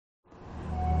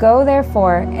Go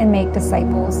therefore and make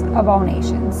disciples of all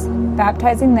nations,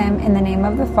 baptizing them in the name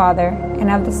of the Father, and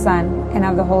of the Son, and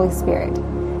of the Holy Spirit,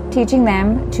 teaching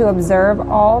them to observe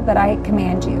all that I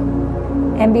command you.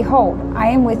 And behold, I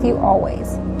am with you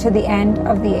always, to the end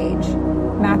of the age.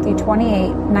 Matthew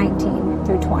 28:19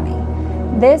 through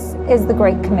 20. This is the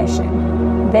Great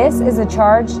Commission. This is a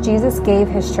charge Jesus gave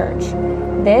his church.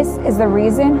 This is the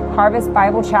reason Harvest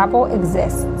Bible Chapel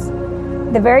exists.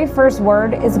 The very first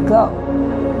word is go.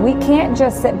 We can't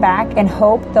just sit back and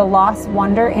hope the lost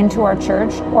wander into our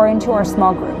church or into our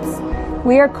small groups.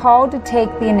 We are called to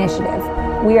take the initiative.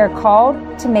 We are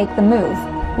called to make the move.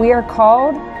 We are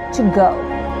called to go.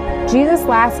 Jesus'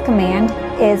 last command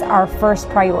is our first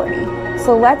priority.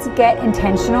 So let's get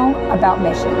intentional about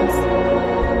missions.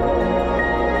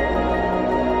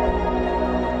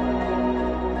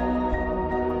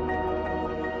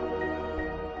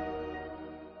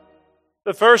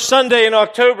 The first Sunday in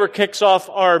October kicks off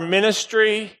our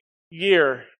ministry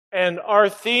year, and our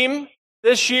theme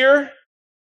this year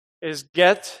is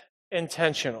Get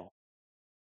Intentional.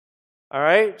 All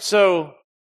right, so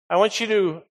I want you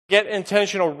to get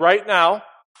intentional right now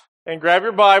and grab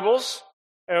your Bibles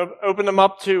and open them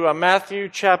up to Matthew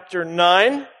chapter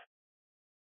 9.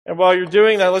 And while you're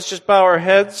doing that, let's just bow our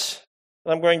heads.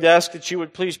 I'm going to ask that you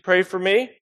would please pray for me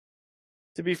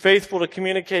to be faithful to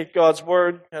communicate God's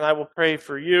word, and I will pray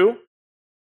for you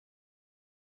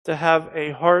to have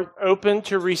a heart open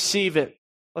to receive it.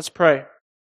 Let's pray.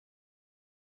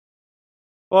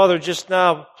 Father, just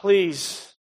now,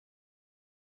 please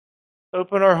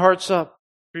open our hearts up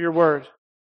for your word.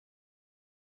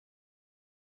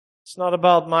 It's not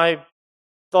about my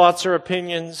thoughts or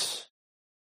opinions.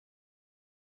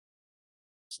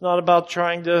 It's not about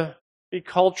trying to be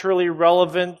culturally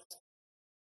relevant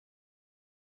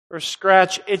or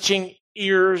scratch itching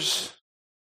ears.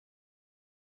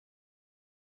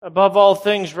 Above all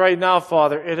things right now,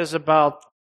 Father, it is about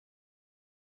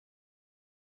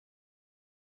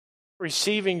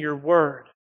receiving your word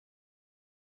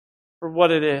for what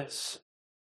it is,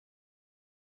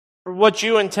 for what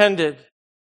you intended,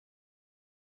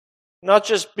 not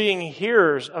just being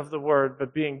hearers of the word,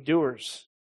 but being doers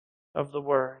of the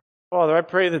word. Father, I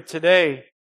pray that today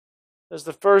is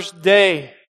the first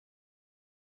day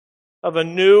of a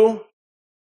new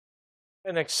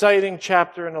and exciting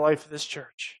chapter in the life of this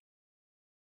church.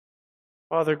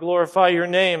 Father, glorify your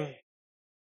name.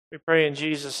 We pray in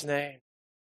Jesus' name.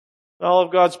 All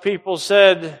of God's people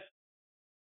said,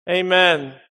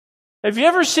 amen. Have you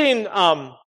ever seen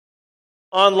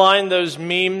online those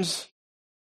memes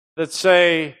that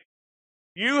say,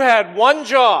 you had one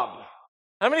job?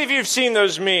 How many of you have seen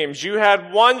those memes? You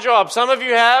had one job. Some of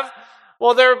you have.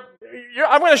 Well,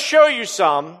 I'm going to show you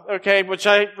some, okay, which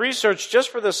I researched just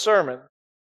for this sermon.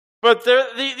 But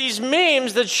these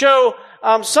memes that show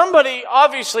somebody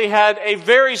obviously had a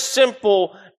very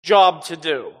simple job to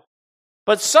do.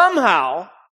 But somehow,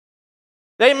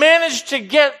 they managed to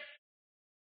get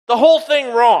the whole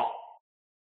thing wrong.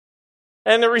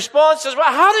 And the response is,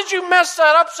 well, how did you mess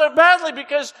that up so badly?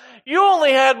 Because you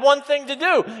only had one thing to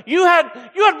do. You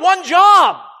had one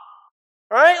job.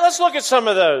 All right, let's look at some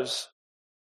of those.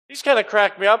 These kind of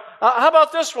crack me up. How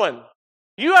about this one?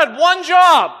 You had one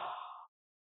job.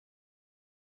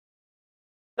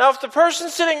 Now, if the person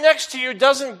sitting next to you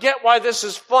doesn't get why this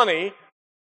is funny,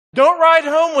 don't ride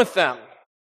home with them.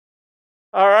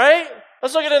 All right?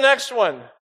 Let's look at the next one.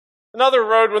 Another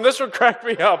road one. This would crack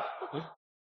me up.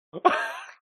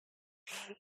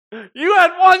 You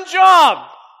had one job.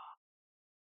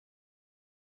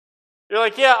 You're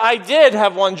like, yeah, I did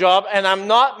have one job, and I'm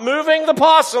not moving the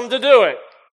possum to do it.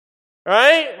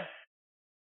 Right?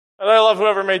 And I love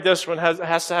whoever made this one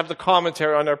has to have the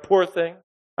commentary on their poor thing.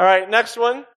 All right, next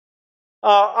one. You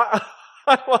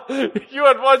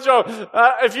had one job.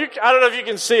 I don't know if you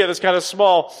can see it. It's kind of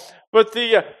small. But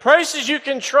the prices you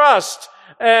can trust,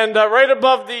 and right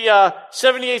above the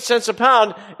 78 cents a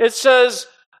pound, it says,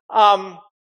 long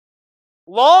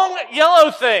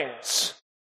yellow things.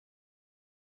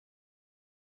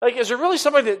 Like, is there really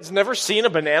somebody that's never seen a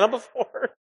banana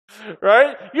before?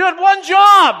 Right? You had one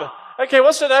job. Okay,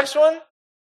 what's the next one?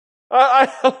 I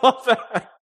love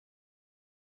that.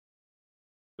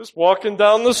 Just walking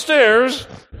down the stairs.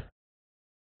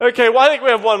 Okay, well, I think we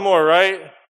have one more, right?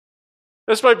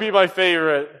 This might be my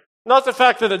favorite. Not the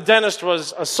fact that a dentist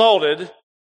was assaulted,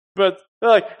 but they're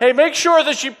like, hey, make sure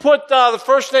that you put the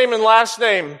first name and last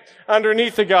name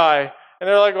underneath the guy. And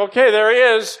they're like, okay, there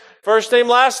he is. First name,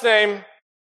 last name.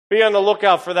 Be on the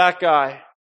lookout for that guy.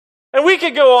 And we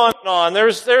could go on and on.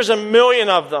 There's a million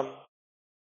of them.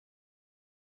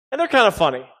 And they're kind of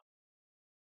funny.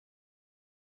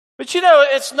 But you know,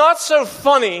 it's not so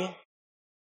funny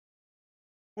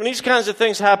when these kinds of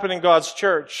things happen in God's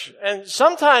church. And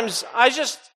sometimes I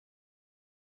just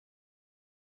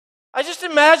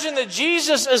imagine that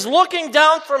Jesus is looking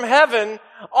down from heaven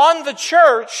on the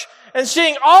church and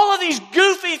seeing all of these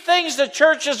goofy things that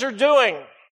churches are doing.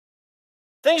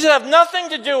 Things that have nothing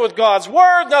to do with God's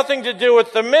Word, nothing to do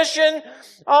with the mission.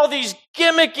 All these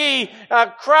gimmicky,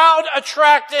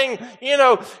 crowd-attracting,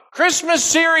 Christmas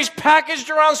series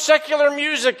packaged around secular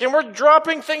music, and we're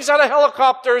dropping things out of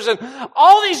helicopters, and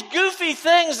all these goofy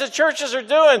things that churches are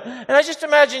doing. And I just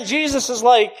imagine Jesus is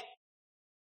like,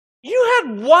 you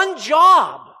had one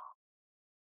job,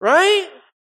 right?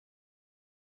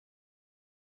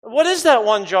 What is that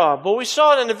one job? Well, we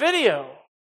saw it in the video.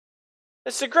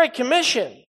 It's the Great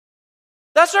Commission.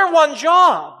 That's our one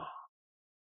job.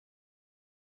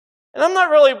 And I'm not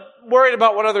really worried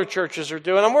about what other churches are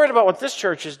doing. I'm worried about what this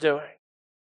church is doing.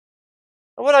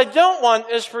 And what I don't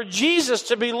want is for Jesus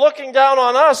to be looking down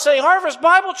on us saying, Harvest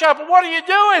Bible Chapel, what are you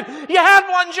doing? You had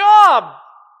one job.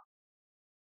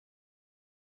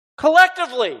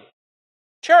 Collectively,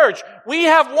 church, we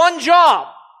have one job.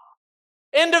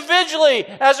 Individually,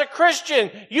 as a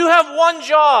Christian, you have one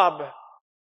job.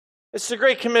 It's the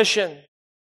Great Commission.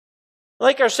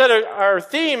 Like I said, our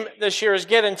theme this year is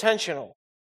Get Intentional.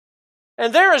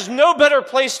 And there is no better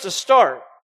place to start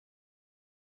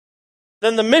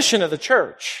than the mission of the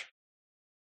church.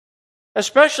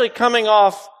 Especially coming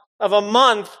off of a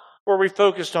month where we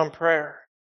focused on prayer.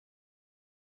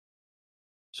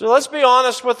 So let's be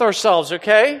honest with ourselves,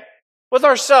 okay? With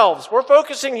ourselves. We're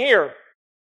focusing here.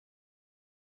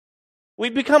 We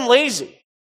become lazy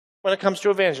when it comes to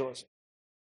evangelism.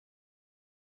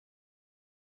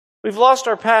 We've lost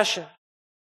our passion.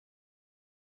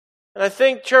 And I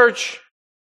think, church,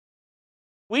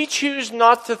 we choose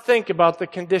not to think about the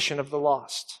condition of the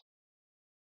lost.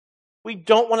 We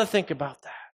don't want to think about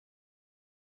that.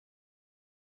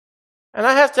 And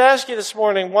I have to ask you this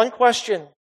morning one question,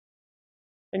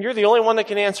 and you're the only one that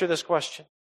can answer this question.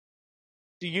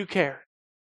 Do you care?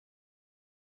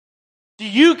 Do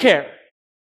you care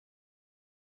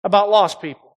about lost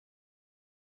people?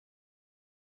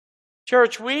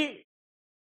 Church, we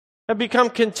have become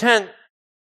content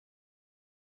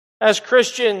as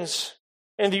Christians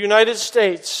in the United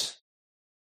States.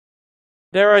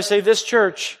 Dare I say this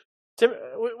church,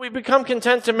 we become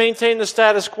content to maintain the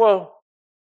status quo.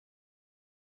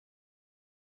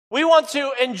 We want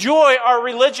to enjoy our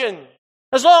religion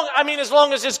as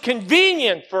long as it's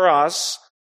convenient for us.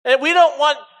 And we don't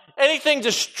want anything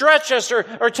to stretch us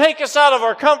or take us out of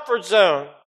our comfort zone.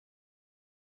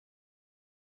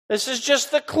 This is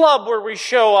just the club where we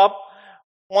show up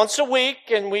once a week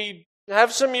and we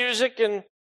have some music and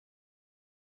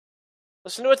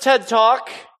listen to a TED Talk.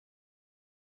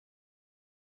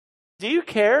 Do you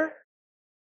care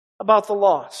about the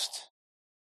lost?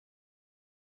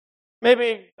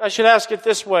 Maybe I should ask it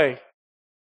this way.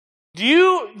 Do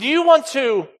you want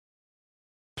to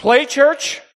play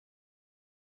church?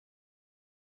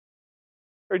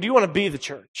 Or do you want to be the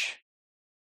church?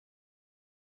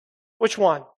 Which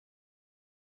one?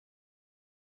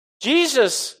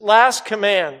 Jesus' last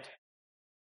command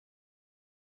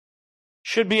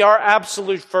should be our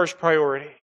absolute first priority.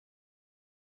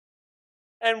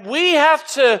 And we have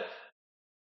to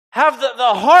have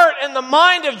the heart and the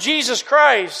mind of Jesus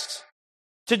Christ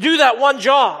to do that one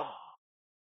job.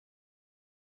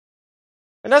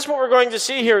 And that's what we're going to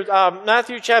see here.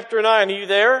 Matthew chapter 9, are you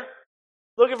there?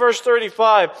 Look at verse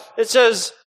 35. It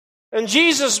says, and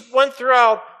Jesus went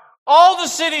throughout all the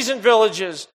cities and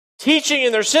villages, teaching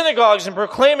in their synagogues and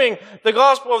proclaiming the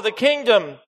gospel of the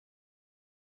kingdom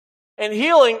and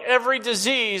healing every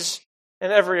disease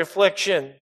and every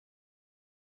affliction.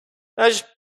 I just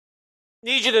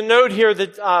need you to note here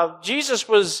that Jesus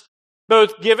was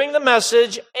both giving the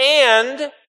message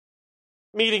and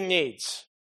meeting needs.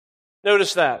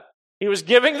 Notice that. He was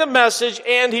giving the message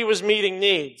and he was meeting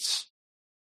needs.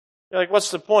 You're like, what's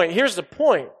the point? Here's the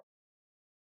point.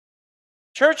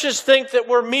 Churches think that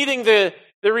we're meeting the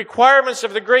requirements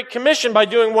of the Great Commission by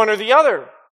doing one or the other.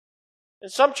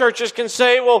 And some churches can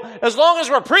say, well, as long as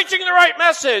we're preaching the right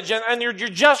message, and you're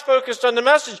just focused on the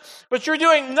message, but you're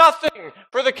doing nothing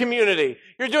for the community.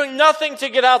 You're doing nothing to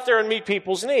get out there and meet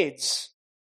people's needs.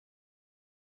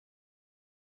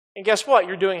 And guess what?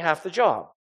 You're doing half the job.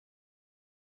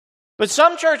 But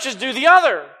some churches do the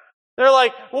other. They're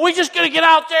like, well, we're just going to get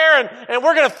out there and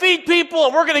we're going to feed people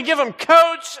and we're going to give them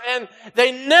coats. And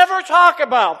they never talk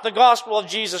about the gospel of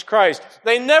Jesus Christ.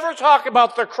 They never talk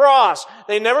about the cross.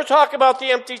 They never talk about the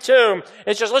empty tomb.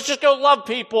 It's just, let's just go love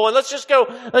people and let's just go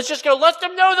let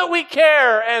them know that we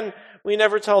care. And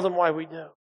never tell them why we do.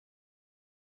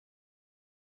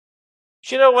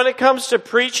 You know, when it comes to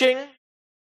preaching,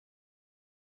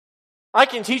 I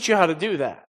can teach you how to do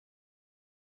that.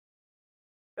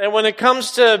 And when it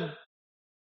comes to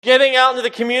getting out into the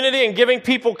community and giving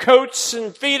people coats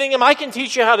and feeding them, I can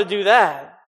teach you how to do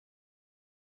that.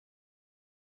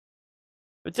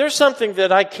 But there's something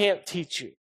that I can't teach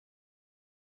you.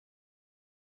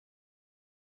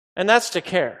 And that's to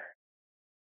care.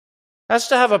 That's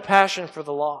to have a passion for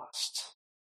the lost.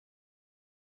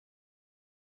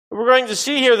 We're going to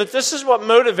see here that this is what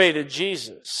motivated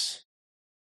Jesus.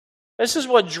 This is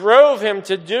what drove him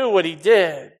to do what he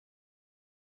did.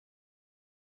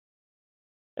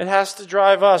 It has to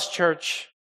drive us, church.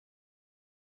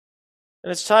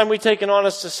 And it's time we take an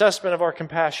honest assessment of our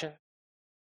compassion.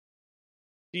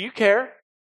 Do you care?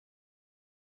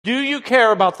 Do you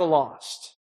care about the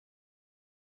lost?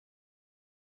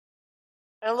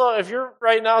 And look, if you're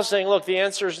right now saying, look, the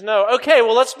answer is no. Okay,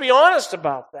 well, let's be honest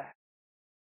about that.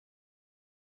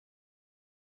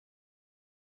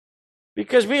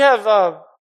 Because we have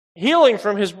healing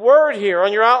from His Word here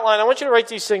on your outline. I want you to write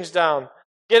these things down.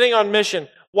 Getting on mission.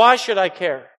 Why should I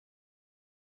care?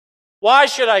 Why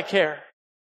should I care?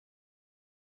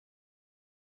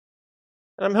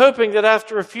 And I'm hoping that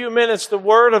after a few minutes, the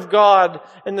Word of God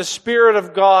and the Spirit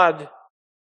of God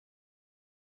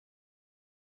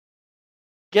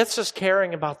gets us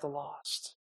caring about the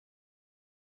lost.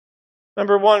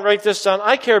 Number one, write this down.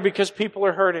 I care because people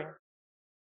are hurting.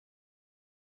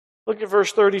 Look at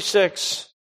verse 36.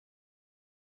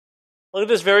 Look at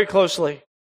this very closely.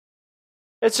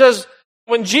 It says,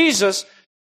 when Jesus,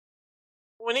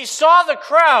 when He saw the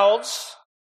crowds,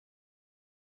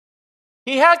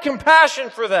 He had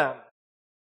compassion for them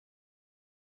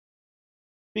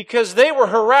because they were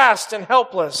harassed and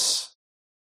helpless,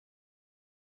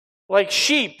 like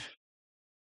sheep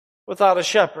without a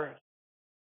shepherd.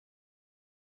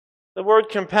 The word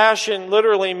compassion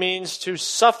literally means to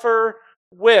suffer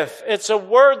with. It's a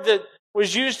word that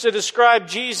was used to describe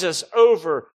Jesus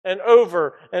over and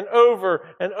over and over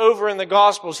and over in the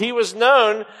Gospels. He was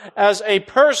known as a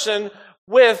person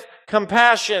with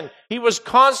compassion. He was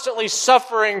constantly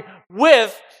suffering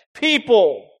with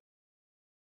people.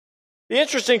 The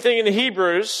interesting thing in the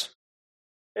Hebrews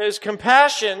is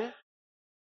compassion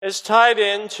is tied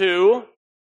into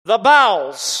the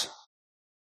bowels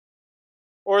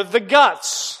or the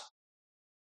guts.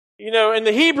 You know, in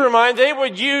the Hebrew mind, they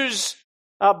would use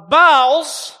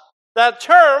bowels, that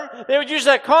term, they would use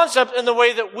that concept in the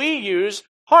way that we use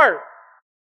heart.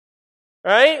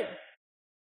 Right?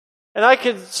 And I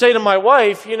could say to my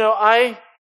wife, you know, I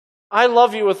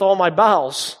love you with all my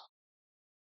bowels.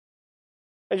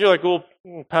 And you're like, well,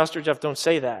 Pastor Jeff, don't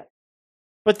say that.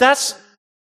 But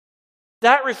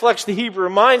that reflects the Hebrew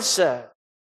mindset.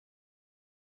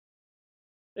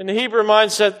 In the Hebrew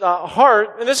mindset,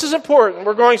 heart, and this is important,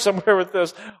 we're going somewhere with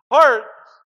this. Heart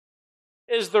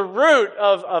is the root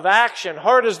of action.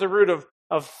 Heart is the root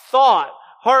of thought.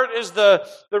 Heart is the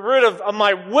root of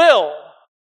my will.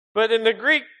 But in the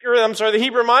the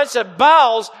Hebrew mindset,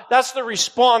 bowels, that's the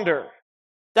responder.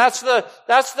 That's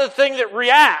the thing that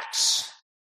reacts.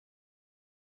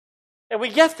 And we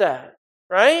get that,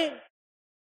 right?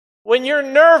 When you're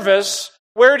nervous,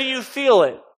 where do you feel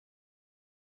it?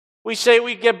 We say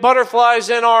we get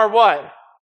butterflies in our what?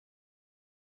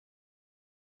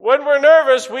 When we're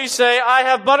nervous, we say, I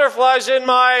have butterflies in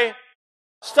my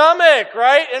stomach,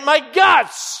 right? In my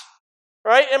guts,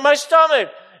 right? In my stomach.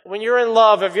 When you're in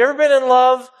love, have you ever been in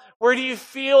love? Where do you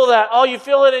feel that? Oh, you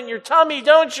feel it in your tummy,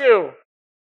 don't you?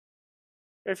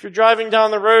 If you're driving down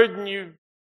the road and you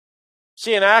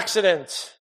see an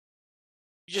accident,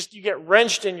 you get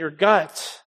wrenched in your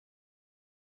gut.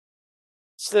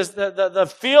 It's this,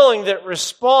 the feeling that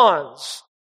responds.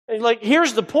 And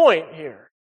here's the point here.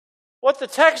 What the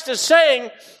text is saying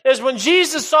is when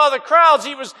Jesus saw the crowds,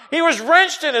 he was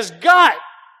wrenched in his gut.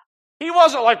 He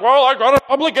wasn't like, well, I got an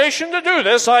obligation to do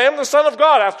this. I am the Son of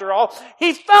God after all.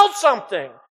 He felt something.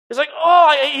 He's like,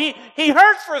 he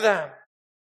hurt for them.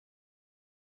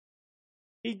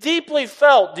 He deeply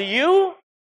felt. Do you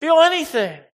feel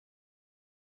anything?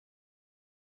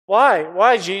 Why?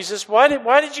 Why, Jesus? Why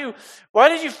did you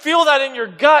feel that in your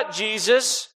gut,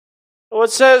 Jesus? Well, it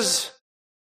says,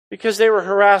 because they were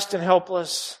harassed and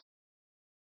helpless.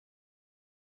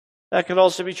 That could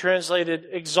also be translated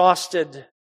exhausted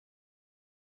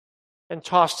and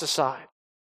tossed aside.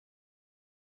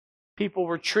 People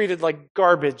were treated like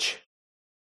garbage,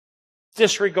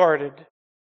 disregarded.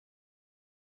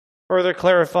 Further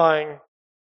clarifying,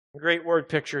 great word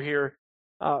picture here,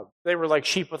 they were like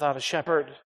sheep without a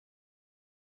shepherd.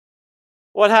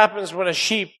 What happens when a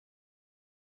sheep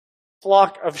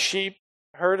flock of sheep,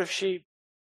 herd of sheep,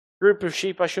 group of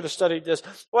sheep. I should have studied this.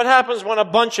 What happens when a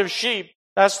bunch of sheep,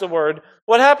 that's the word,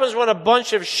 what happens when a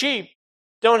bunch of sheep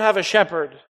don't have a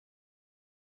shepherd?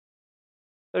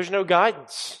 There's no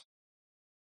guidance.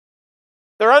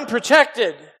 They're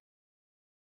unprotected.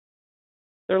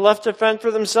 They're left to fend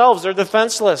for themselves. They're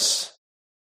defenseless.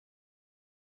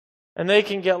 And they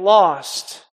can get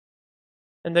lost.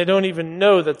 And they don't even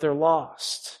know that they're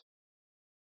lost.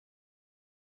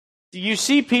 Do you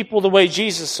see people the way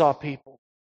Jesus saw people?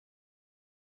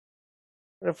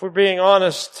 And if we're being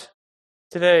honest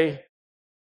today,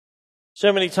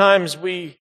 so many times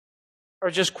we are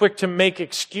just quick to make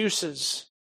excuses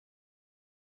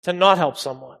to not help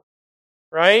someone,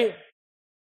 right?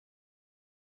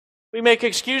 We make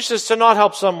excuses to not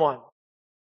help someone.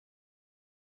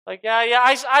 Like,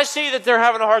 I see that they're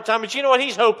having a hard time, but you know what?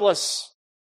 He's hopeless.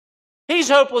 He's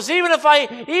hopeless. Even if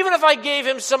I gave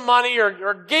him some money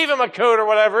or gave him a coat or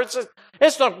whatever,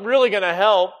 it's not really going to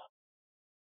help.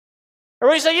 Or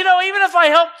we say, even if I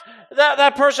helped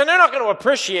that person, they're not going to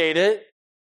appreciate it.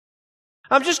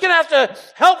 I'm just going to have to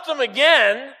help them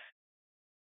again.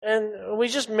 And we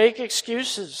just make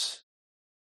excuses.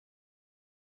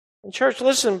 And church,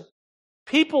 listen,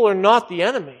 people are not the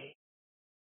enemy.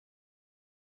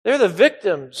 They're the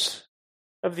victims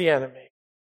of the enemy.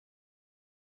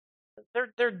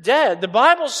 They're dead. The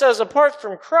Bible says apart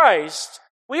from Christ,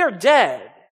 we are dead.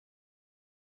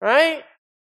 Right?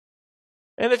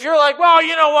 And if you're like, well,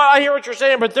 you know what, I hear what you're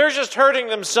saying, but they're just hurting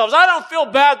themselves. I don't feel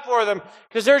bad for them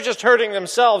because they're just hurting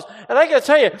themselves. And I got to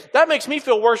tell you, that makes me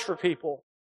feel worse for people.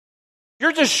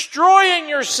 You're destroying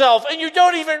yourself and you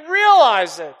don't even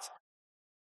realize it.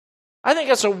 I think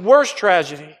that's a worse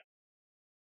tragedy.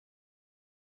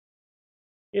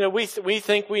 We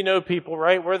think we know people,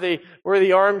 right? We're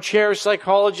the armchair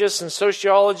psychologists and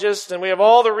sociologists, and we have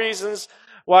all the reasons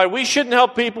why we shouldn't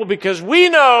help people because we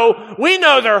know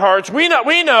their hearts. We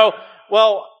know.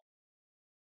 Well,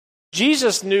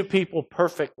 Jesus knew people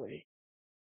perfectly,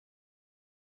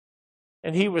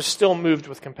 and he was still moved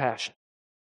with compassion.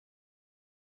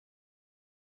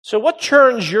 So what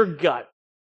churns your gut?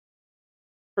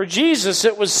 For Jesus,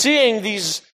 it was seeing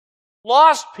these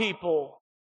lost people.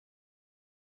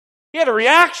 He had a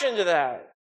reaction to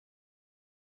that.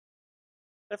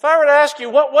 If I were to ask you,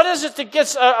 what is it that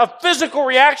gets a physical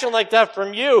reaction like that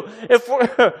from you? If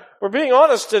we're being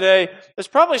honest today, it's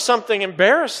probably something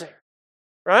embarrassing,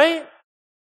 right?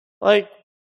 Like,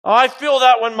 I feel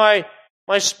that when my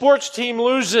sports team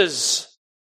loses.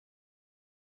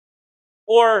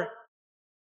 Or,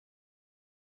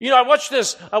 I watched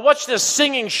this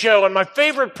singing show and my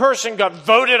favorite person got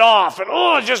voted off and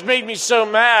it just made me so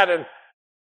mad. And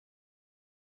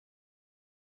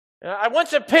I went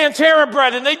to Pantera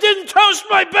Bread and they didn't toast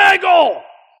my bagel.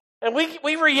 And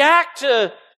we react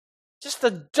to just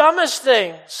the dumbest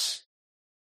things.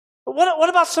 But what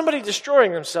about somebody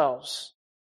destroying themselves?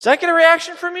 Does that get a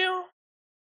reaction from you?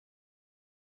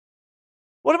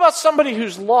 What about somebody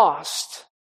who's lost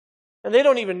and they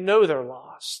don't even know they're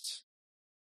lost?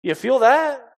 You feel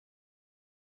that?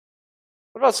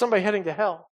 What about somebody heading to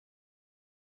hell?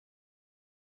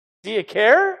 Do you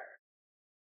care?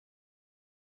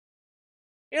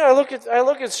 I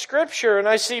look at Scripture and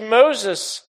I see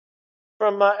Moses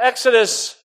from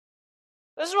Exodus.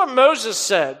 This is what Moses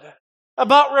said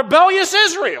about rebellious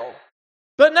Israel.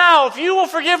 But now, if you will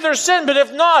forgive their sin, but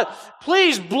if not,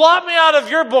 please blot me out of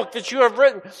your book that you have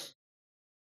written.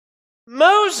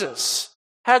 Moses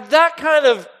had that kind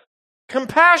of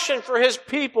compassion for his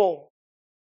people.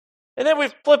 And then we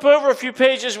flip over a few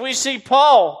pages, we see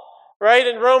Paul, right,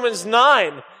 in Romans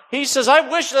 9. He says, I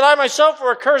wish that I myself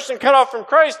were accursed and cut off from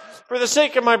Christ for the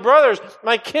sake of my brothers,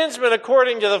 my kinsmen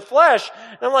according to the flesh.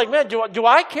 And I'm like, man, do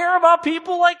I care about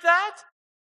people like that?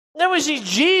 And then we see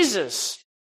Jesus,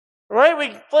 right?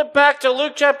 We flip back to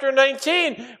Luke chapter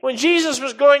 19. When Jesus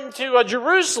was going to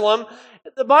Jerusalem,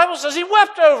 the Bible says he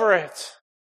wept over it.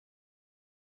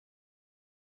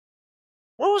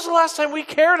 When was the last time we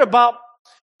cared about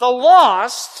the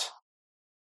lost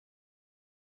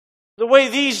the way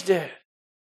these did?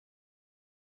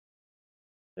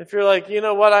 If you're like, you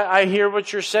know what, I hear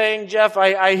what you're saying, Jeff.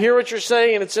 I hear what you're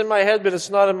saying, and it's in my head, but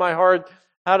it's not in my heart.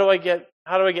 How do I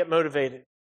get motivated?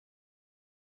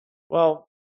 Well,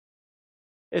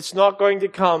 it's not going to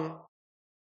come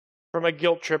from a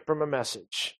guilt trip from a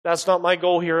message. That's not my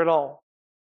goal here at all.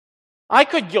 I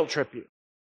could guilt trip you.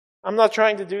 I'm not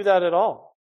trying to do that at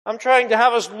all. I'm trying to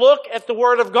have us look at the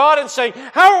Word of God and say,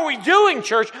 how are we doing,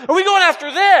 church? Are we going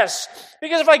after this?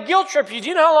 Because if I guilt trip you, do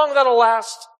you know how long that'll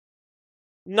last?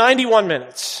 91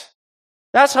 minutes.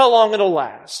 That's how long it'll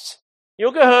last.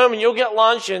 You'll go home and you'll get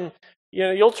lunch and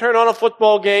You'll turn on a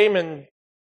football game and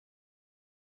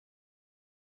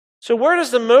so where does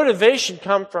the motivation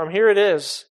come from? Here it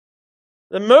is.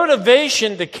 The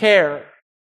motivation to care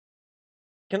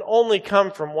can only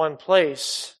come from one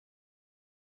place.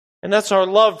 And that's our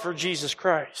love for Jesus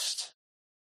Christ.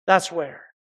 That's where.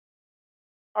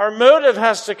 Our motive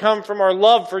has to come from our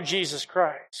love for Jesus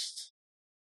Christ,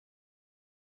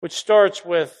 which starts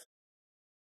with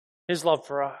His love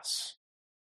for us.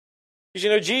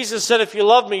 Because, Jesus said, if you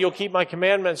love me, you'll keep my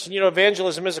commandments. And,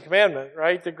 evangelism is a commandment,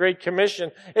 right? The Great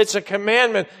Commission. It's a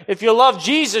commandment. If you love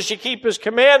Jesus, you keep His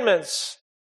commandments.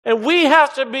 And we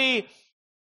have to be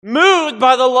moved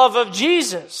by the love of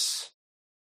Jesus.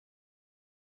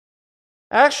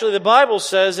 Actually, the Bible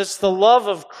says it's the love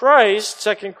of Christ,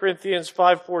 2 Corinthians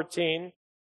 5:14,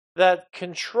 that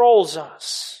controls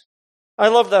us. I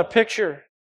love that picture.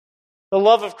 The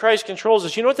love of Christ controls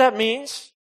us. You know what that means?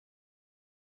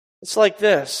 It's like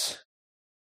this.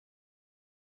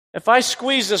 If I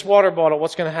squeeze this water bottle,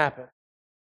 what's going to happen?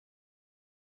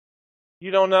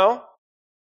 You don't know?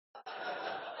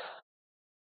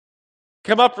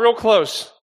 Come up real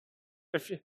close.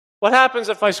 What happens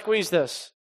if I squeeze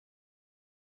this?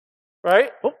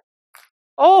 Right?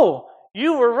 Oh,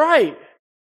 you were right.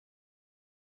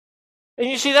 And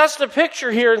you see, that's the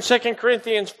picture here in 2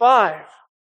 Corinthians 5.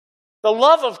 The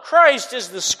love of Christ is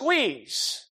the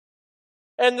squeeze.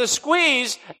 And the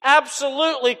squeeze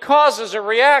absolutely causes a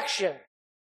reaction.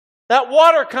 That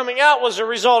water coming out was a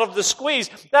result of the squeeze.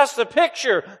 That's the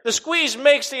picture. The squeeze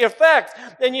makes the effect.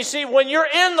 And you see, when you're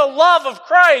in the love of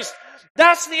Christ,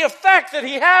 that's the effect that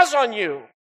He has on you.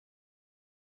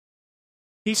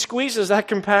 He squeezes that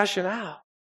compassion out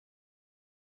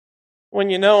when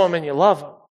you know Him and you love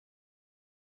Him.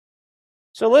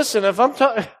 So listen, if I'm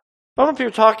up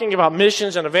here talking about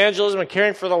missions and evangelism and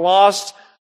caring for the lost,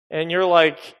 and you're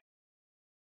like,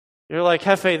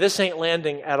 Hefe, this ain't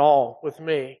landing at all with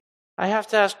me. I have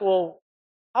to ask, well,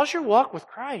 how's your walk with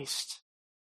Christ?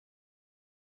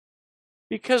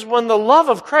 Because when the love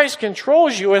of Christ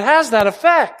controls you, it has that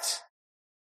effect.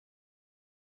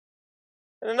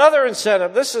 And another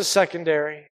incentive, this is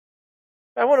secondary.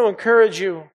 I want to encourage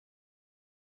you.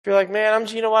 If you're like, man,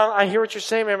 I hear what you're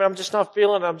saying, man, but I'm just not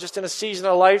feeling it. I'm just in a season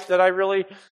of life that I really,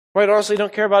 quite honestly,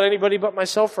 don't care about anybody but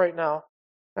myself right now.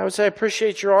 I would say I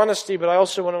appreciate your honesty, but I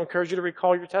also want to encourage you to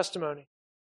recall your testimony.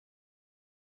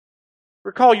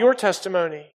 Recall your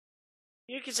testimony.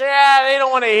 You can say, they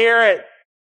don't want to hear it.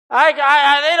 They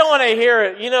don't want to hear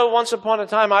it. Once upon a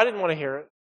time, I didn't want to hear it.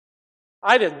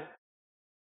 I didn't.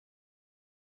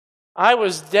 I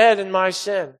was dead in my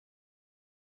sin,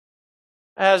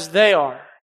 as they are.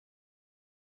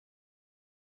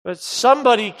 But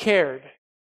somebody cared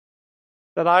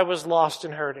that I was lost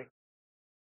and hurting.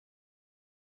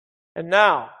 And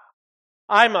now,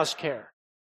 I must care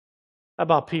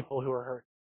about people who are hurting.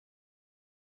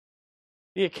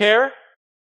 Do you care?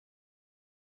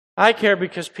 I care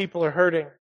because people are hurting.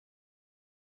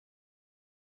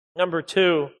 Number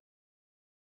 2,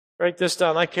 write this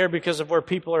down. I care because of where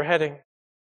people are heading.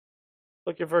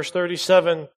 Look at verse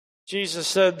 37. Jesus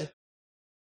said,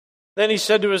 then He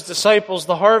said to His disciples,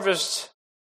 the harvest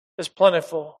is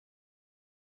plentiful.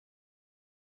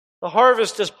 The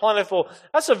harvest is plentiful.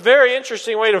 That's a very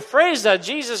interesting way to phrase that.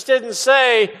 Jesus didn't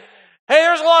say, hey,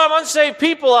 there's a lot of unsaved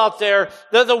people out there.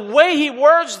 The way He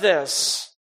words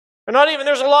this, or not even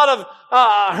there's a lot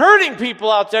of hurting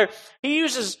people out there. He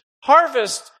uses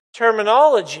harvest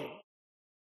terminology.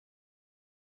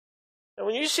 And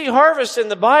when you see harvest in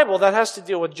the Bible, that has to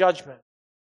deal with judgment.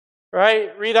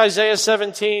 Right? Read Isaiah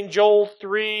 17, Joel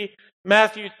 3,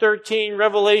 Matthew 13,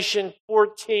 Revelation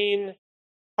 14.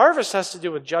 Harvest has to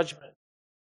do with judgment.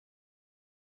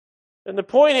 And the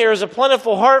point here is a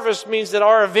plentiful harvest means that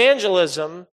our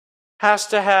evangelism has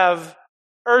to have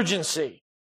urgency.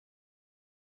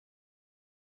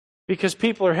 Because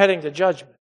people are heading to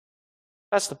judgment.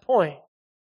 That's the point.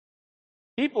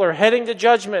 People are heading to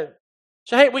judgment.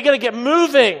 So, hey, we got to get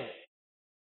moving.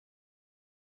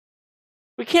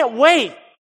 We can't wait.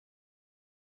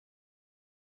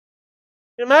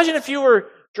 Imagine if you were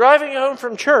driving home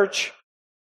from church,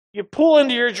 you pull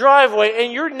into your driveway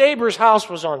and your neighbor's house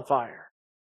was on fire.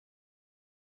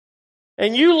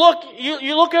 And you look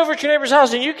over at your neighbor's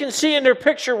house and you can see in their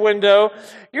picture window,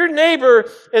 your neighbor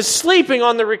is sleeping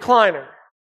on the recliner.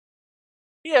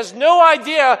 He has no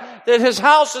idea that his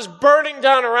house is burning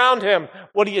down around him.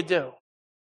 What do?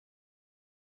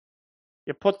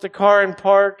 You put the car in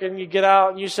park and you get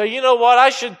out and you say, you know what,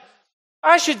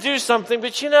 I should do something,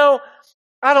 but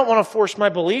I don't want to force my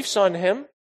beliefs on him.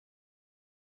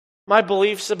 My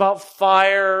beliefs about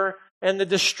fire and the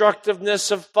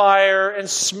destructiveness of fire and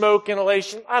smoke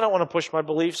inhalation. I don't want to push my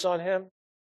beliefs on him.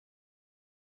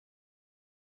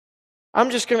 I'm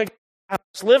just going to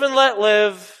live and let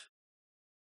live.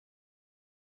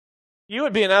 You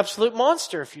would be an absolute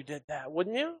monster if you did that,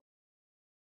 wouldn't you?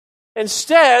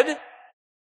 Instead,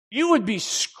 you would be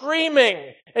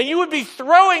screaming and you would be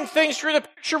throwing things through the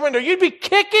picture window. You'd be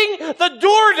kicking the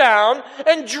door down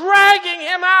and dragging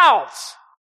him out.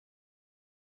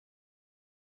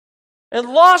 And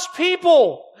lost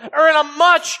people are in a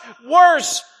much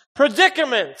worse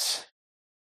predicament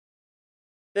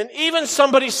than even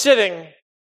somebody sitting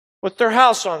with their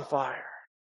house on fire.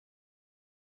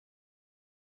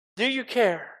 Do you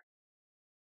care?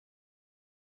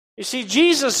 You see,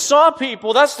 Jesus saw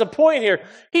people, that's the point here.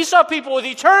 He saw people with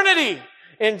eternity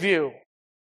in view.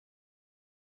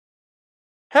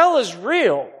 Hell is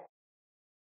real.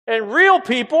 And real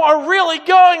people are really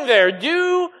going there.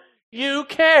 Do you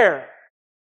care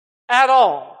at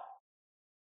all?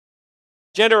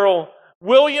 General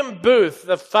William Booth,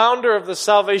 the founder of the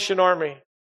Salvation Army,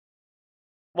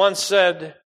 once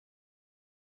said,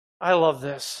 I love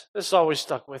this. This always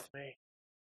stuck with me.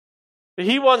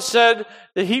 He once said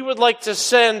that he would like to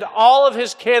send all of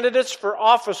his candidates for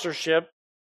officership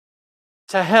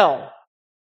to hell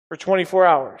for 24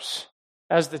 hours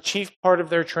as the chief part of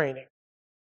their training.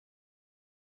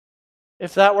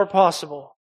 If that were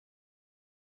possible,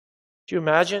 could you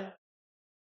imagine?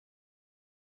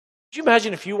 Could you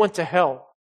imagine if you went to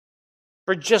hell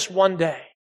for just one day?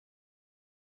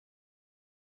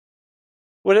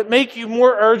 Would it make you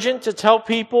more urgent to tell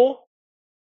people,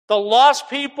 the lost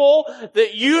people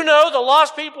that you know, the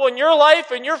lost people in your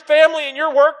life, in your family, in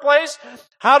your workplace,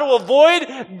 how to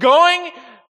avoid going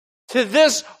to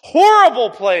this horrible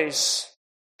place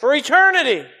for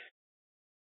eternity?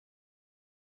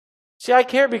 See, I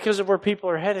care because of where people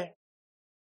are heading.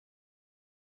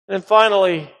 And then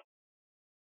finally,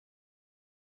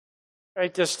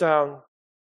 write this down.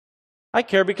 I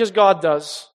care because God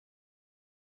does.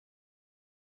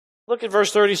 Look at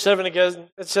verse 37 again.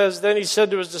 It says, Then he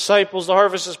said to his disciples, The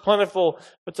harvest is plentiful,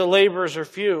 but the laborers are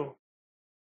few.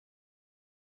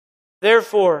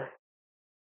 Therefore,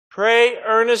 pray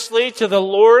earnestly to the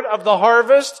Lord of the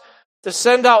harvest to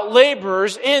send out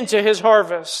laborers into his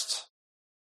harvest.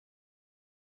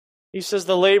 He says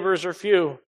the laborers are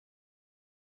few.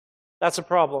 That's a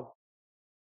problem.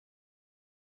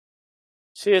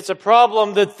 See, it's a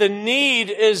problem that the need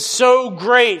is so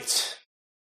great.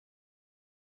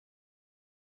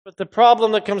 But the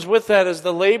problem that comes with that is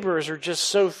the laborers are just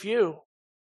so few.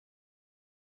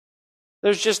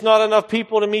 There's just not enough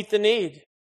people to meet the need.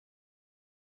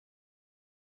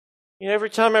 You know,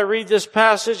 every time I read this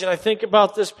passage and I think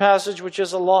about this passage, which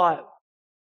is a lot,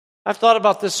 I've thought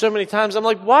about this so many times. I'm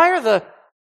like, why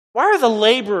are the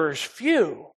laborers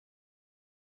few?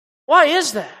 Why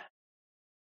is that?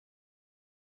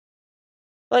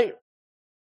 Like,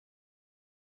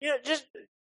 you know, just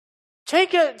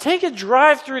take a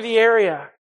drive through the area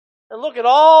and look at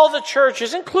all the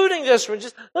churches, including this one.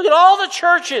 Just look at all the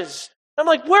churches. I'm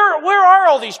like, where are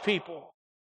all these people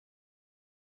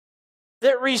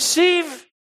that receive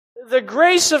the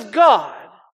grace of God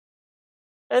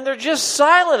and they're just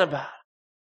silent about it?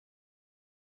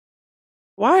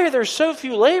 Why are there so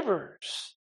few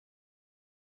laborers?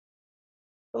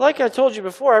 Like I told you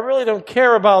before, I really don't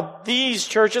care about these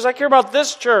churches. I care about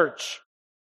this church.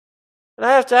 And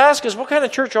I have to ask us, what kind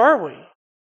of church are we?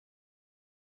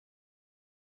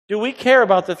 Do we care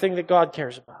about the thing that God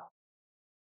cares about?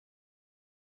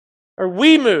 Are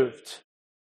we moved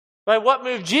by what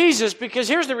moved Jesus? Because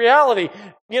here's the reality.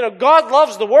 You know, God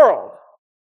loves the world.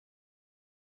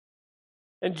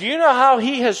 And do you know how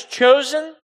He has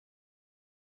chosen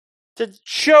to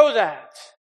show that?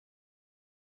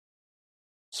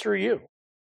 It's through you.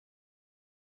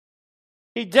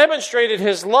 He demonstrated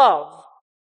His love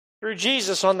through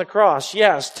Jesus on the cross.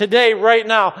 Yes, today, right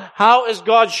now, how is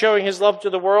God showing His love to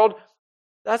the world?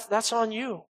 That's on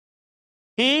you.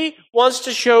 He wants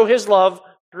to show His love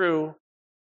through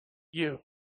you.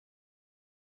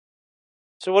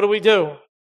 So what do?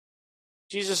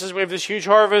 Jesus says we have this huge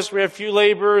harvest, we have few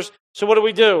laborers. So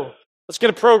what do? Let's get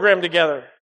a program together.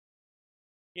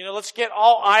 You know, let's get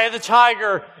all Eye of the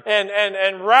Tiger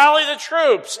and rally the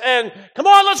troops. And come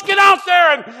on, let's get out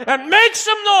there and make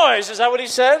some noise. Is that what He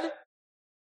said?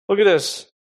 Look at this.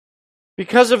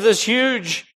 Because of this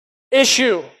huge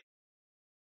issue.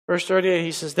 Verse 38,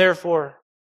 He says, Therefore,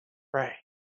 pray.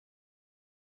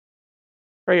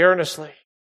 Pray earnestly.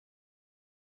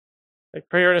 Like,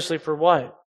 pray earnestly for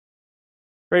what?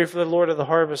 Pray for the Lord of the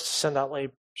harvest to send out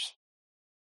laborers.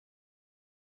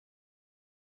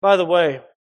 By the way,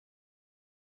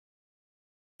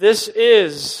 This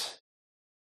is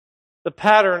the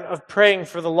pattern of praying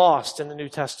for the lost in the New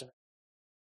Testament.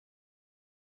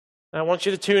 And I want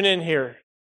you to tune in here.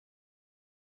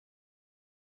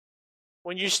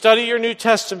 When you study your New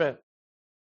Testament,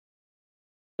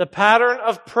 the pattern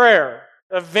of prayer,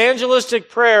 evangelistic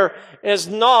prayer, is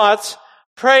not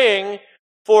praying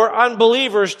for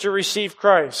unbelievers to receive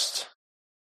Christ,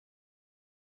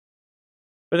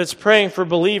 but it's praying for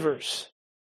believers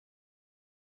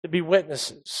to be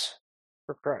witnesses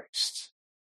for Christ.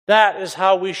 That is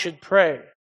how we should pray.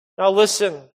 Now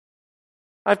listen,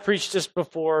 I've preached this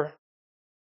before,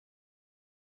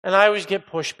 and I always get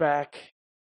pushback,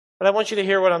 but I want you to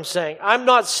hear what I'm saying. I'm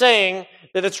not saying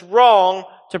that it's wrong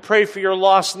to pray for your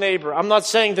lost neighbor. I'm not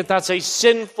saying that that's a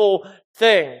sinful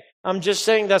thing. I'm just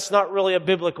saying that's not really a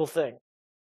biblical thing.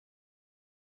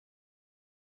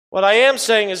 What I am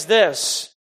saying is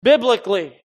this.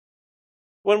 Biblically,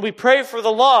 when we pray for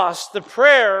the lost, the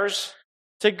prayers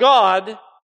to God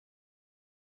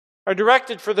are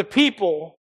directed for the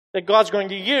people that God's going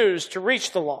to use to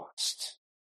reach the lost.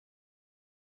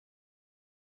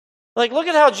 Like, look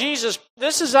at how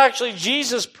this is actually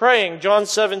Jesus praying, John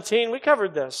 17. We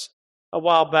covered this a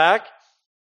while back.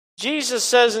 Jesus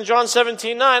says in John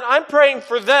 17:9, I'm praying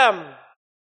for them,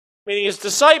 meaning his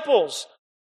disciples.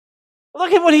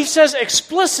 Look at what he says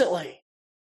explicitly.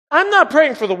 I'm not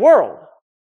praying for the world.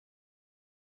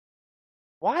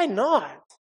 Why not?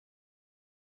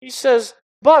 He says,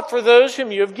 but for those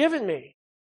whom you have given me.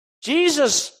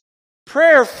 Jesus'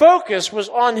 prayer focus was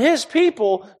on his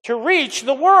people to reach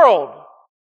the world.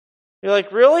 You're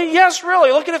like, really? Yes,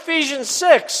 really. Look at Ephesians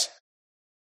 6.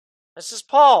 This is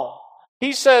Paul.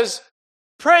 He says,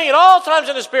 praying at all times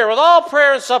in the Spirit, with all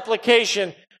prayer and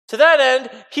supplication. To that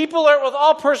end, keep alert with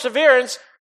all perseverance,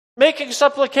 making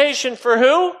supplication for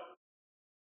who?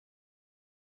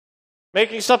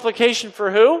 Making supplication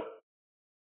for who?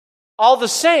 All the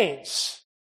saints.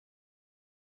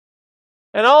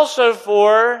 And also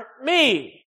for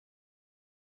me.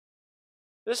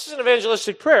 This is an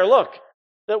evangelistic prayer. Look,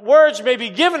 that words may be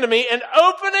given to me, and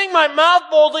opening my mouth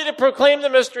boldly to proclaim the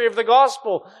mystery of the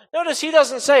gospel. Notice he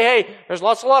doesn't say, hey, there's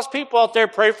lots of lost people out there,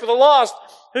 pray for the lost.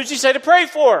 Who's he say to pray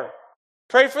for?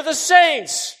 Pray for the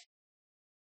saints.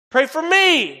 Pray for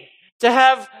me to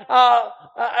have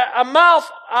a mouth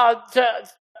to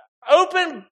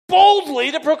open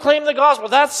boldly to proclaim the gospel.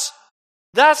 That's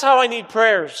how I need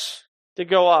prayers to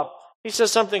go up. He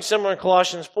says something similar in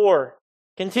Colossians 4.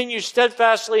 Continue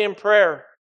steadfastly in prayer,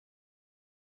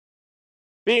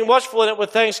 being watchful in it with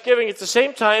thanksgiving. At the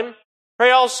same time, pray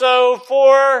also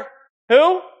for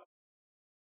who?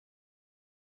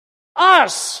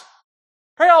 Us.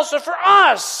 Pray also for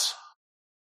us.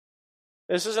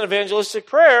 This is an evangelistic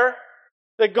prayer,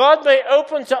 that God may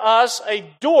open to us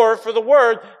a door for the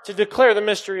word to declare the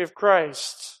mystery of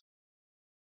Christ.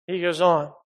 He goes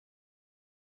on.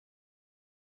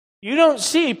 You don't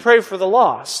see pray for the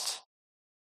lost.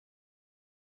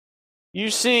 You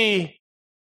see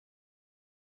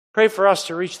pray for us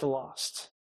to reach the lost.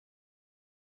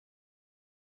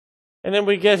 And then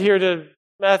we get here to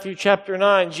Matthew chapter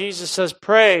 9. Jesus says,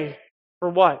 pray for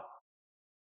what?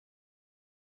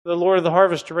 The Lord of the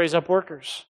harvest to raise up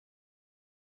workers.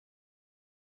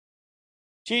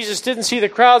 Jesus didn't see the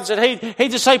crowd and said, hey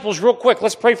disciples, real quick,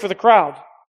 let's pray for the crowd.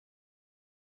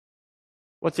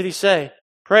 What did he say?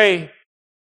 Pray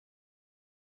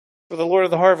for the Lord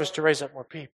of the harvest to raise up more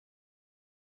people.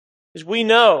 Because we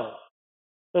know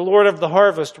the Lord of the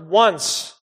harvest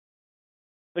wants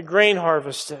the grain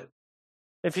harvested.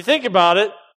 If you think about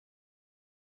it,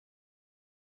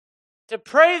 to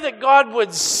pray that God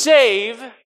would save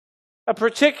a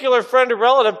particular friend or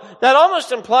relative, that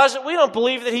almost implies that we don't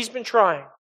believe that he's been trying.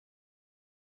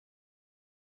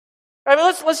 I mean,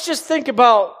 let's just think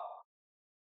about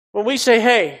when we say,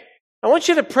 hey, I want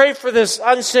you to pray for this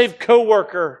unsaved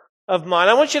coworker of mine.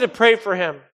 I want you to pray for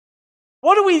him.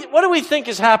 What do we think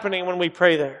is happening when we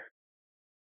pray there?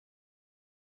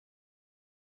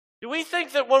 Do we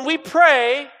think that when we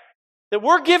pray that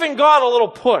we're giving God a little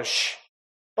push?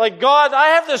 Like, God, I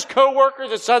have this coworker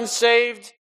that's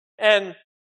unsaved, and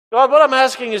God, what I'm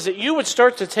asking is that you would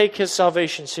start to take his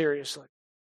salvation seriously.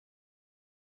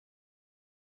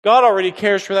 God already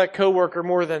cares for that coworker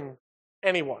more than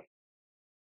anyone.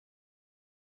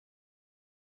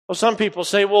 Well, some people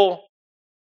say, well,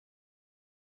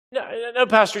 no,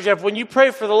 Pastor Jeff, when you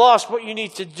pray for the lost, what you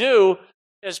need to do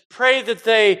is pray that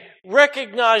they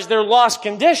recognize their lost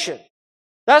condition.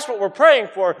 That's what we're praying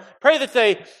for. Pray that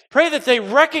they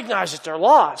recognize that they're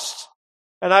lost.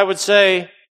 And I would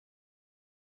say,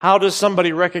 how does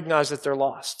somebody recognize that they're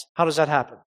lost? How does that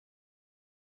happen?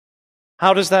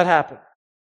 How does that happen?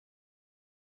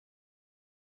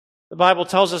 The Bible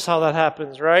tells us how that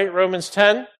happens, right? Romans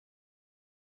 10.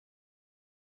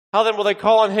 How then will they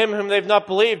call on him whom they've not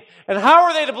believed? And how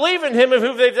are they to believe in him of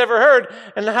whom they've never heard?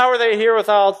 And how are they to hear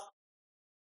without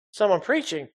someone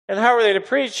preaching? And how are they to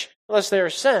preach unless they are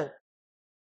sent?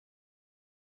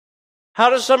 How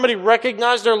does somebody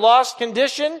recognize their lost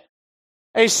condition?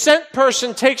 A sent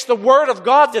person takes the word of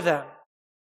God to them.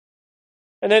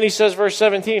 And then he says, verse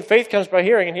 17, faith comes by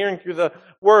hearing, and hearing through the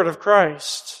word of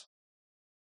Christ.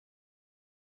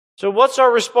 So what's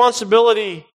our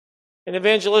responsibility in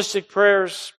evangelistic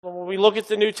prayers when we look at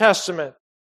the New Testament?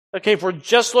 Okay, if we're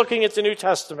just looking at the New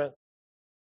Testament,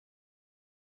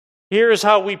 here is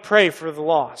how we pray for the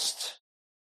lost.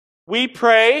 We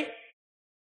pray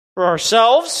for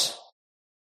ourselves.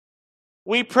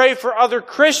 We pray for other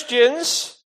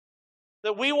Christians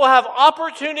that we will have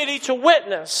opportunity to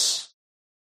witness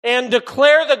and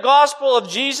declare the gospel of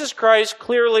Jesus Christ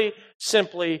clearly,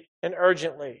 simply, and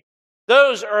urgently.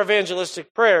 Those are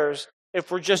evangelistic prayers if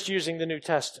we're just using the New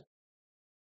Testament.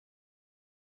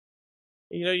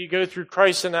 You know, you go through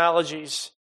Christ's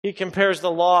analogies. He compares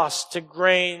the lost to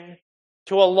grain,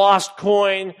 to a lost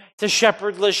coin, to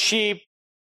shepherdless sheep,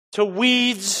 to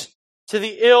weeds, to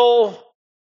the ill.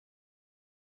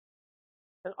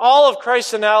 And all of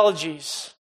Christ's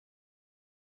analogies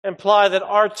imply that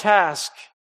our task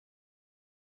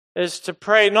is to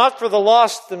pray not for the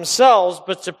lost themselves,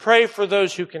 but to pray for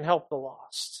those who can help the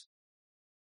lost.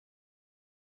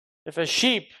 If a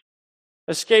sheep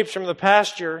escapes from the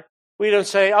pasture, we don't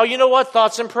say, oh, you know what?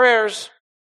 Thoughts and prayers.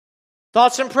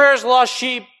 Thoughts and prayers, lost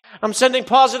sheep. I'm sending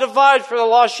positive vibes for the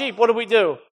lost sheep. What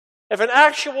do? If an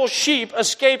actual sheep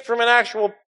escaped from an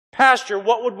actual pasture,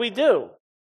 what would we do?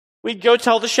 We'd go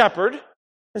tell the shepherd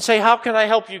and say, how can I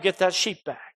help you get that sheep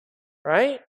back?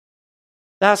 Right?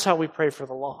 That's how we pray for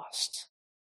the lost.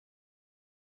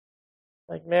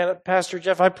 Like, man, Pastor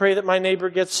Jeff, I pray that my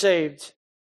neighbor gets saved.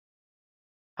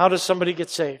 How does somebody get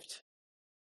saved?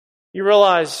 You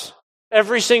realize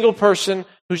every single person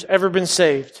who's ever been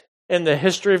saved in the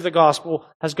history of the gospel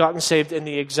has gotten saved in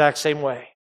the exact same way.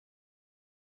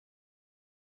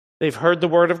 They've heard the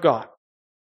word of God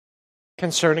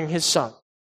concerning his Son,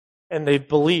 and they've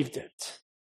believed it.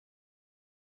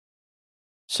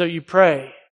 So you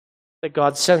pray that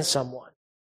God sends someone.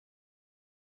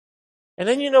 And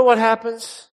then you know what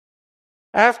happens?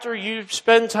 After you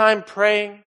spend time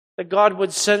praying that God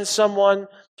would send someone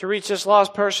to reach this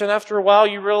lost person, after a while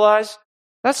you realize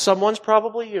that someone's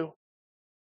probably you.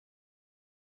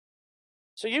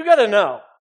 So you got to know.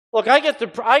 Look, I get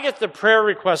the prayer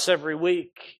requests every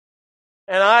week,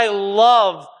 and I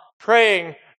love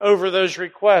praying over those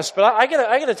requests. But I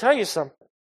got to tell you something.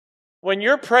 When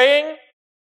you're praying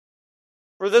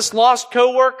for this lost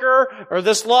coworker or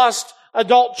this lost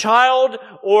adult child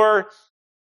or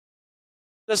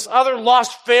this other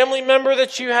lost family member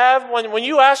that you have, when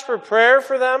you ask for prayer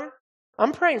for them,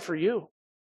 I'm praying for you.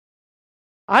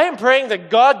 I am praying that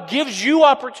God gives you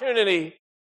opportunity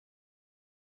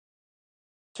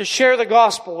to share the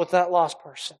gospel with that lost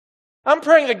person. I'm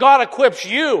praying that God equips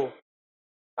you.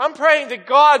 I'm praying that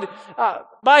God,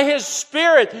 by His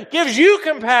Spirit, gives you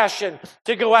compassion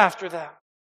to go after them.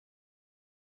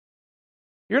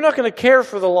 You're not going to care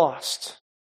for the lost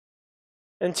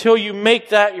until you make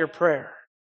that your prayer.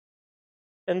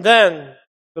 And then,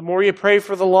 the more you pray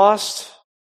for the lost,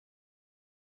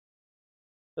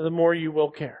 the more you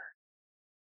will care.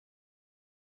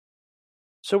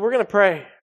 So we're going to pray.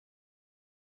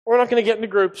 We're not going to get into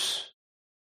groups.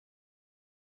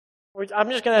 I'm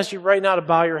just going to ask you right now to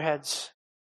bow your heads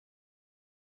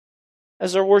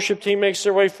as our worship team makes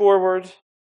their way forward.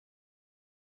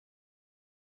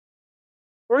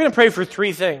 We're going to pray for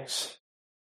 3 things.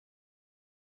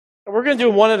 And we're going to do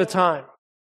them one at a time.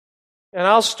 And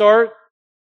I'll start.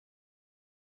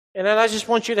 And then I just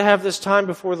want you to have this time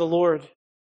before the Lord.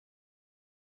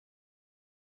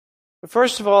 But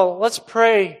first of all, let's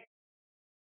pray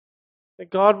that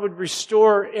God would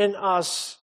restore in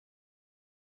us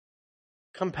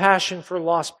compassion for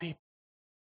lost people.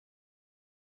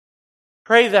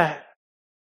 Pray that.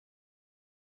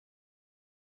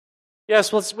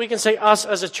 Yes, we can say us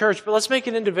as a church, but let's make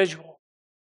it individual.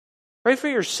 Pray for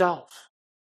yourself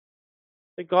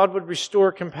that God would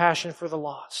restore compassion for the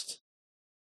lost.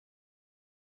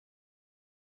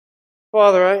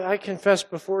 Father, I confess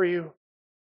before you, in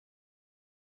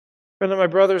front of my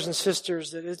brothers and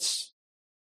sisters, that it's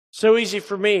so easy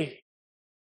for me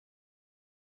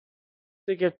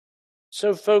to get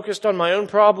so focused on my own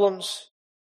problems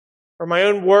or my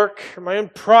own work or my own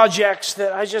projects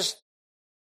that I just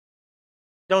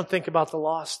don't think about the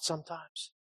lost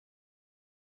sometimes.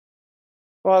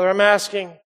 Father, I'm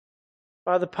asking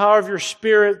by the power of your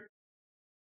Spirit,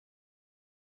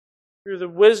 through the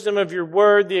wisdom of your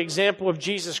word, the example of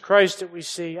Jesus Christ that we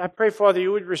see. I pray, Father,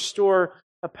 you would restore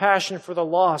a passion for the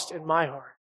lost in my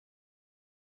heart.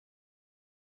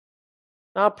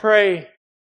 Now pray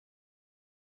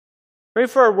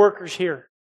for our workers here.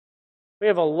 We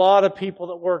have a lot of people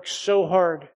that work so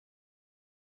hard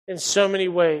in so many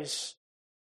ways.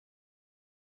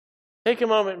 Take a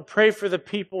moment and pray for the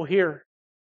people here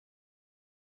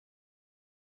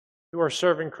who are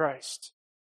serving Christ.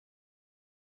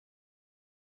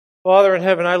 Father in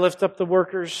heaven, I lift up the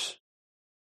workers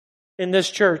in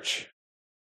this church.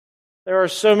 There are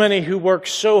so many who work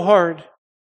so hard.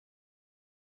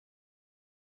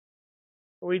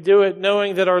 We do it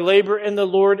knowing that our labor in the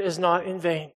Lord is not in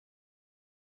vain.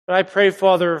 But I pray,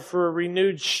 Father, for a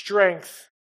renewed strength,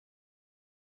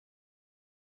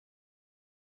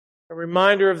 a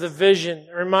reminder of the vision,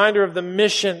 a reminder of the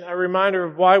mission, a reminder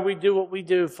of why we do what we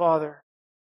do, Father.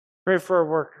 Pray for our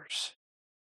workers.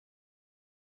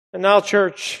 And now,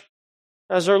 church,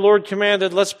 as our Lord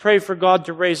commanded, let's pray for God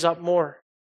to raise up more.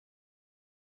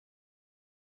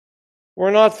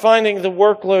 We're not finding the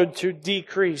workload to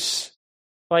decrease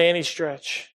by any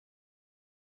stretch.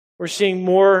 We're seeing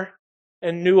more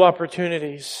and new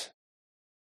opportunities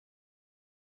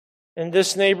in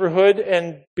this neighborhood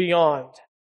and beyond.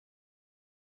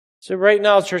 So right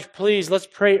now, church, please, let's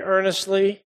pray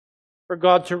earnestly for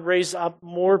God to raise up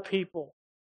more people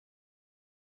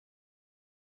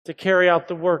to carry out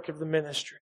the work of the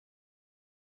ministry.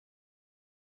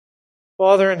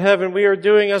 Father in heaven, we are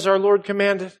doing as our Lord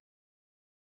commanded.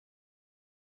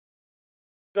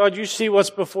 God, you see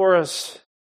what's before us.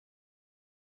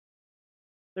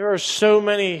 There are so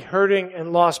many hurting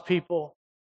and lost people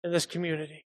in this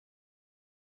community.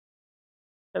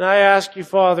 And I ask you,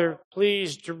 Father,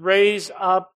 please to raise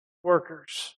up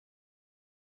workers.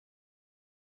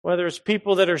 Whether it's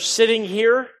people that are sitting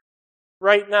here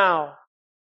right now,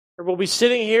 or will be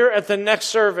sitting here at the next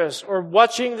service, or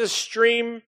watching the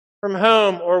stream from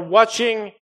home, or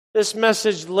watching this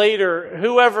message later,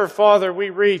 whoever, Father, we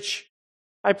reach,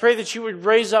 I pray that you would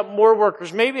raise up more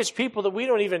workers. Maybe it's people that we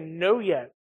don't even know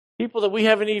yet, people that we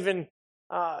haven't even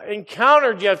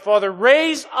encountered yet, Father.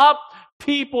 Raise up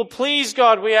people, please,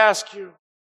 God, we ask you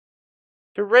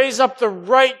to raise up the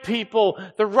right people,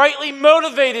 the rightly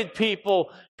motivated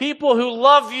people, people who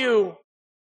love you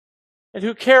and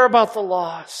who care about the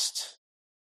lost.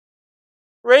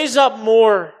 Raise up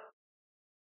more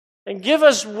and give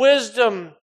us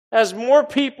wisdom as more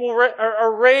people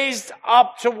are raised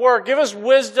up to work. Give us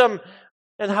wisdom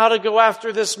and how to go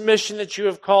after this mission that you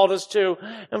have called us to.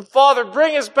 And Father,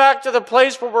 bring us back to the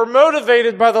place where we're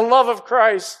motivated by the love of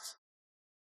Christ.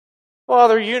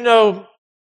 Father, you know,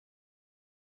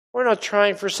 we're not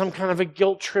trying for some kind of a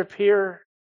guilt trip here.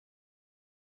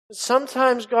 But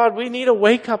sometimes, God, we need a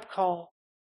wake-up call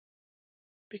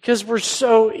because we're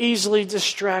so easily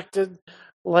distracted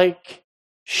like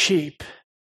sheep.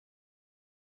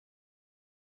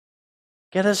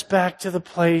 Get us back to the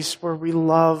place where we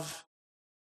love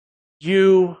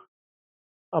you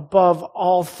above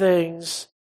all things,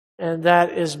 and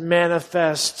that is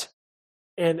manifest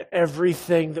in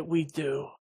everything that we do.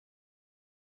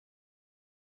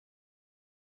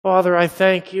 Father, I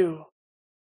thank you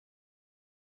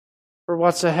for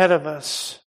what's ahead of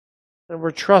us, and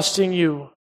we're trusting you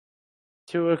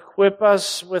to equip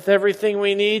us with everything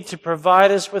we need, to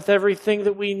provide us with everything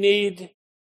that we need.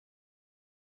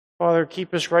 Father,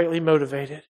 keep us rightly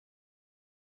motivated.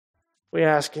 We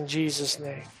ask in Jesus'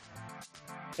 name.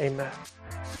 Amen.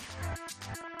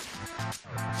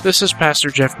 This is Pastor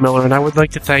Jeff Miller, and I would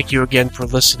like to thank you again for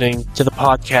listening to the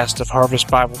podcast of Harvest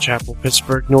Bible Chapel,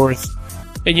 Pittsburgh North.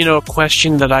 And you know, a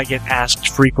question that I get asked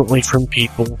frequently from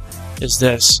people is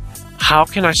this: how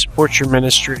can I support your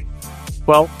ministry?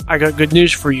 Well, I got good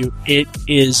news for you. It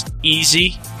is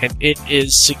easy and it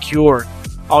is secure.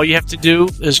 All you have to do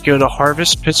is go to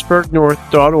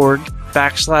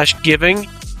harvestpittsburghnorth.org/giving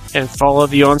and follow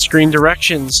the on-screen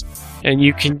directions, and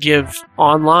you can give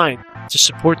online to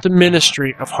support the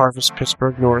ministry of Harvest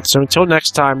Pittsburgh North. So until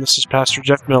next time, this is Pastor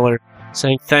Jeff Miller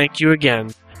saying thank you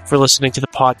again for listening to the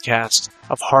podcast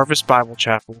of Harvest Bible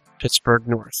Chapel, Pittsburgh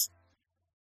North.